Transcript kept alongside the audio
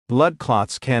blood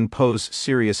clots can pose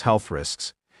serious health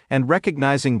risks, and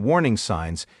recognizing warning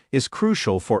signs is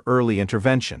crucial for early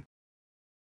intervention.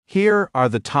 Here are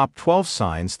the top 12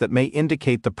 signs that may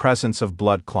indicate the presence of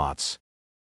blood clots.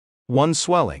 1.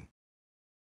 Swelling.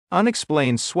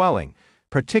 Unexplained swelling,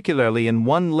 particularly in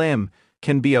one limb,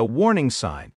 can be a warning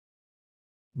sign.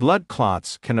 Blood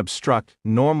clots can obstruct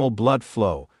normal blood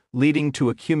flow, leading to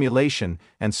accumulation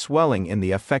and swelling in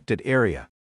the affected area.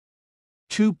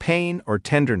 2. Pain or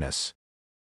tenderness.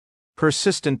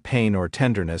 Persistent pain or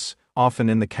tenderness, often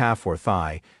in the calf or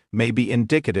thigh, may be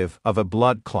indicative of a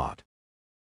blood clot.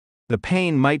 The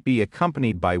pain might be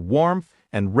accompanied by warmth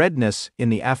and redness in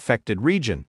the affected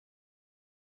region.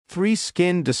 3.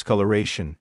 Skin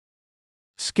discoloration.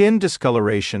 Skin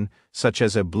discoloration, such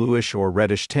as a bluish or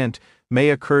reddish tint, may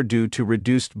occur due to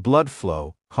reduced blood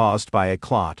flow caused by a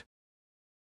clot.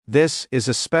 This is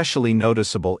especially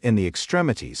noticeable in the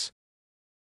extremities.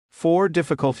 4.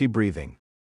 Difficulty breathing.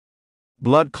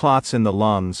 Blood clots in the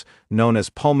lungs, known as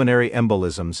pulmonary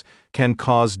embolisms, can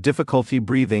cause difficulty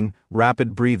breathing,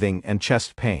 rapid breathing, and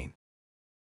chest pain.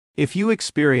 If you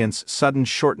experience sudden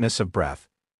shortness of breath,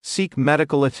 seek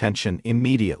medical attention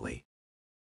immediately.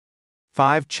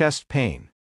 5. Chest pain.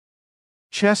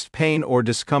 Chest pain or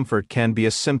discomfort can be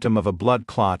a symptom of a blood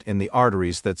clot in the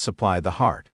arteries that supply the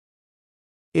heart.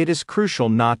 It is crucial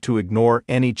not to ignore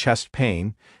any chest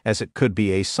pain, as it could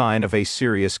be a sign of a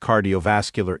serious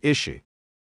cardiovascular issue.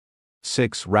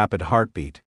 6. Rapid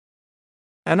heartbeat.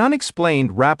 An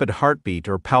unexplained rapid heartbeat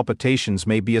or palpitations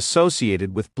may be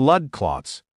associated with blood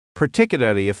clots,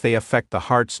 particularly if they affect the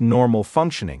heart's normal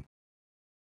functioning.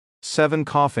 7.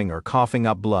 Coughing or coughing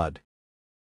up blood.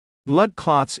 Blood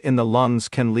clots in the lungs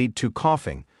can lead to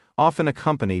coughing, often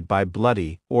accompanied by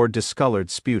bloody or discolored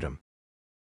sputum.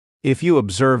 If you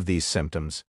observe these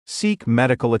symptoms, seek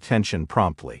medical attention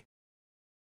promptly.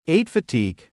 8.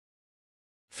 Fatigue.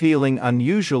 Feeling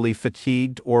unusually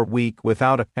fatigued or weak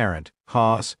without apparent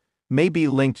cause may be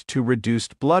linked to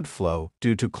reduced blood flow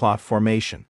due to clot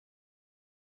formation.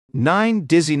 9.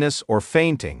 Dizziness or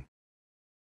fainting.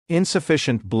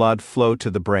 Insufficient blood flow to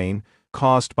the brain,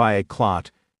 caused by a clot,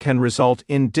 can result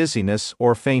in dizziness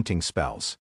or fainting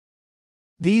spells.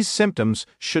 These symptoms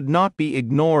should not be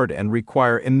ignored and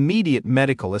require immediate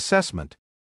medical assessment.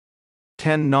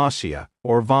 10. Nausea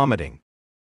or vomiting.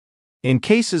 In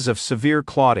cases of severe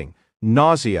clotting,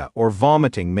 nausea or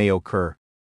vomiting may occur.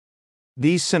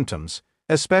 These symptoms,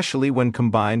 especially when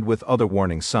combined with other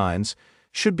warning signs,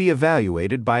 should be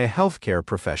evaluated by a healthcare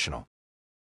professional.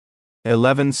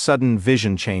 11. Sudden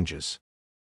vision changes.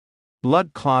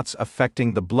 Blood clots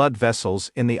affecting the blood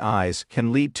vessels in the eyes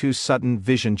can lead to sudden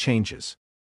vision changes.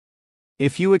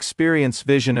 If you experience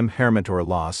vision impairment or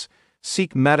loss,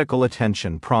 seek medical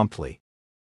attention promptly.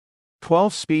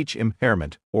 12. Speech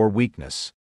impairment or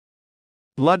weakness.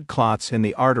 Blood clots in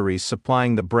the arteries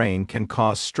supplying the brain can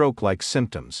cause stroke-like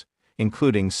symptoms,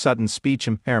 including sudden speech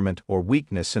impairment or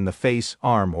weakness in the face,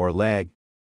 arm, or leg.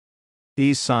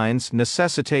 These signs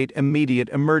necessitate immediate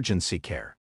emergency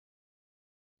care.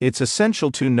 It's essential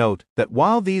to note that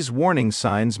while these warning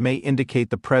signs may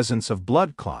indicate the presence of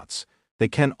blood clots, they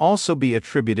can also be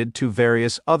attributed to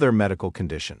various other medical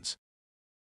conditions.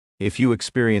 If you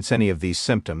experience any of these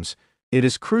symptoms, it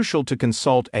is crucial to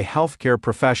consult a healthcare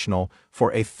professional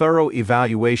for a thorough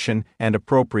evaluation and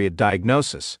appropriate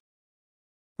diagnosis.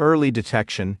 Early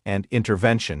detection and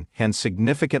intervention can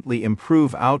significantly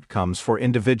improve outcomes for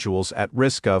individuals at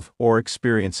risk of or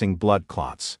experiencing blood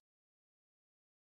clots.